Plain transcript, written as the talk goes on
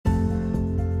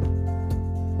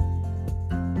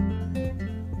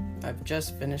I've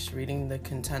just finished reading The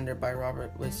Contender by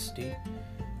Robert Listi.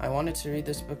 I wanted to read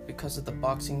this book because of the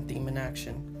boxing theme in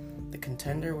action. The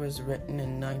Contender was written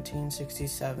in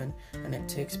 1967 and it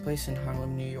takes place in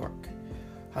Harlem, New York.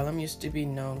 Harlem used to be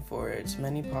known for its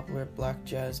many popular black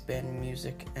jazz band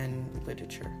music and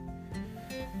literature.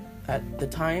 At the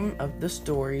time of the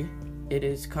story, it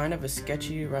is kind of a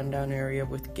sketchy, rundown area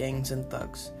with gangs and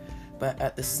thugs. But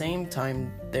at the same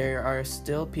time, there are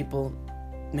still people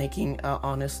making an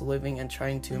honest living and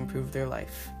trying to improve their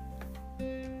life.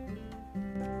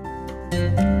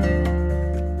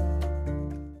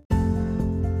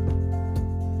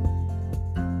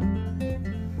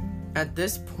 At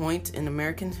this point in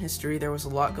American history, there was a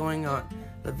lot going on.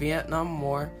 The Vietnam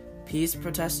War, peace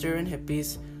protesters and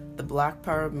hippies, the Black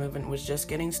Power movement was just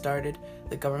getting started,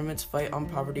 the government's fight on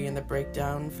poverty, and the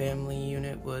breakdown family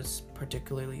unit was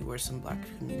particularly worse in black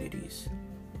communities.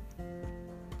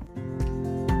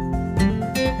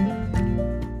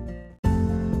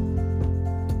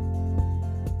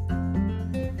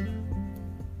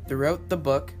 Throughout the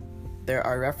book, there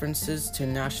are references to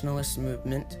nationalist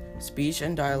movement, speech,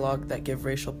 and dialogue that give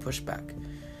racial pushback.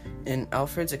 In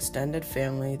Alfred's extended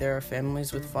family, there are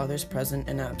families with fathers present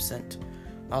and absent.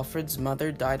 Alfred's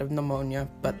mother died of pneumonia,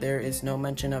 but there is no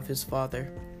mention of his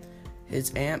father.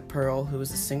 His Aunt Pearl, who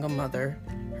was a single mother,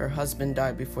 her husband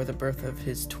died before the birth of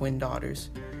his twin daughters.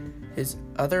 His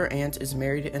other aunt is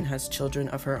married and has children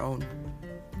of her own.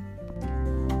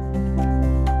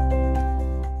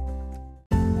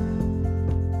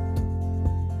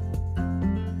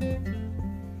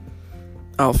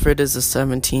 Alfred is a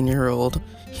 17-year-old.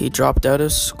 He dropped out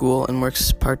of school and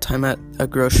works part-time at a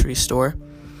grocery store.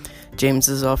 James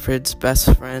is Alfred's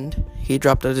best friend. He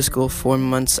dropped out of school 4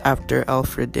 months after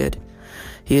Alfred did.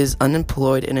 He is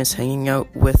unemployed and is hanging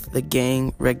out with the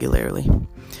gang regularly.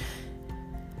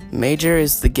 Major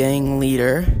is the gang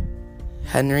leader.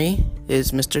 Henry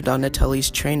is Mr.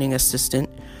 Donatelli's training assistant,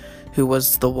 who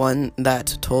was the one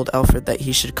that told Alfred that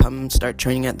he should come start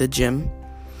training at the gym.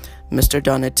 Mr.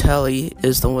 Donatelli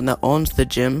is the one that owns the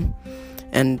gym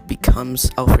and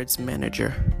becomes Alfred's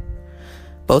manager.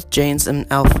 Both James and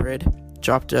Alfred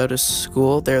dropped out of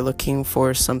school. They're looking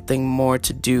for something more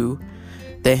to do.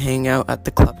 They hang out at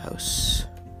the clubhouse.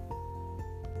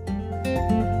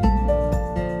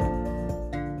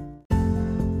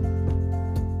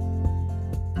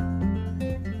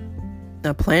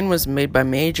 A plan was made by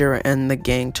Major and the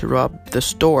gang to rob the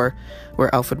store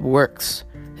where Alfred works.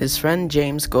 His friend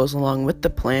James goes along with the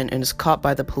plan and is caught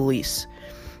by the police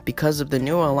because of the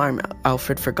new alarm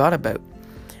Alfred forgot about.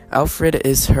 Alfred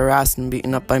is harassed and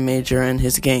beaten up by Major and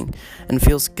his gang and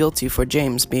feels guilty for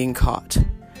James being caught.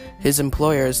 His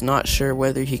employer is not sure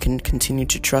whether he can continue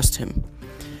to trust him.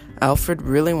 Alfred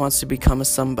really wants to become a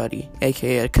somebody,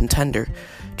 aka a contender.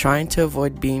 Trying to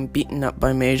avoid being beaten up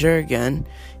by Major again,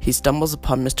 he stumbles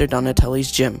upon Mr.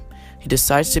 Donatelli's gym. He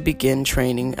decides to begin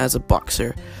training as a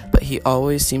boxer, but he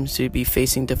always seems to be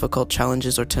facing difficult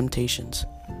challenges or temptations.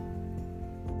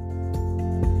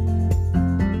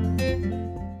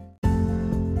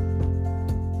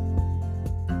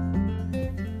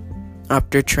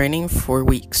 After training for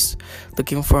weeks,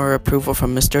 looking for approval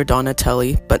from Mr.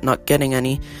 Donatelli, but not getting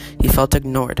any, he felt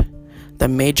ignored. The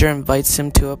Major invites him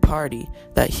to a party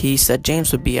that he said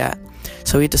James would be at,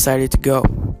 so he decided to go.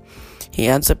 He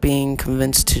ends up being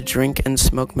convinced to drink and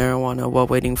smoke marijuana while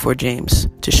waiting for James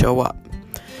to show up.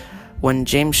 When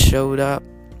James showed up,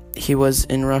 he was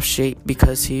in rough shape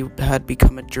because he had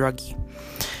become a druggie.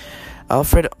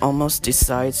 Alfred almost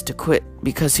decides to quit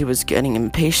because he was getting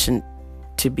impatient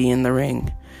to be in the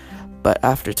ring, but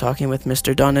after talking with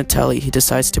Mr. Donatelli, he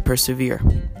decides to persevere.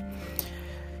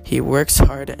 He works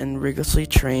hard and rigorously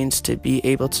trains to be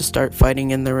able to start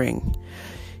fighting in the ring.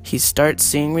 He starts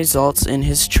seeing results in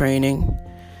his training.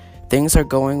 Things are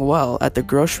going well at the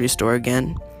grocery store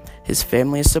again. His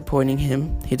family is supporting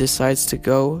him. He decides to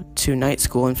go to night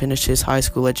school and finish his high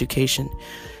school education.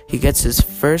 He gets his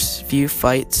first few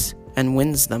fights and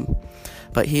wins them,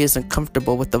 but he isn't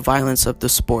comfortable with the violence of the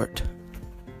sport.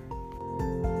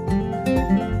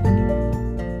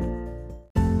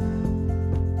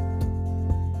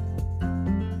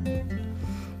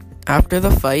 After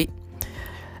the fight,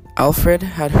 Alfred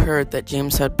had heard that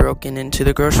James had broken into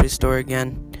the grocery store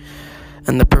again,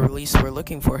 and the police were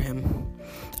looking for him.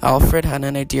 Alfred had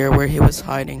an idea where he was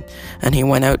hiding, and he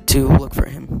went out to look for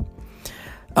him.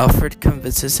 Alfred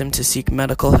convinces him to seek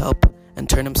medical help and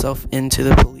turn himself into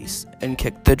the police and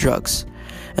kick the drugs,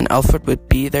 and Alfred would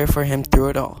be there for him through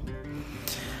it all.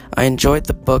 I enjoyed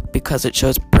the book because it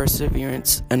shows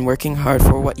perseverance and working hard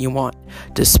for what you want,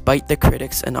 despite the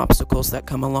critics and obstacles that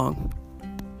come along.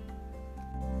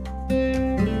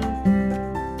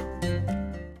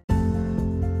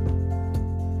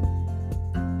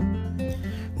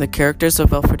 The characters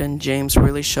of Alfred and James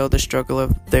really show the struggle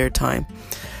of their time.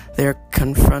 They are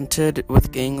confronted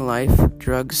with gang life,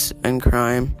 drugs, and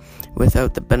crime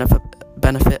without the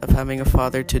benefit of having a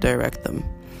father to direct them.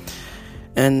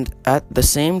 And at the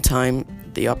same time,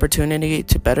 the opportunity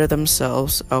to better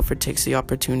themselves, Alfred takes the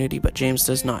opportunity, but James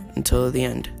does not until the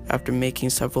end, after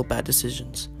making several bad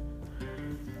decisions.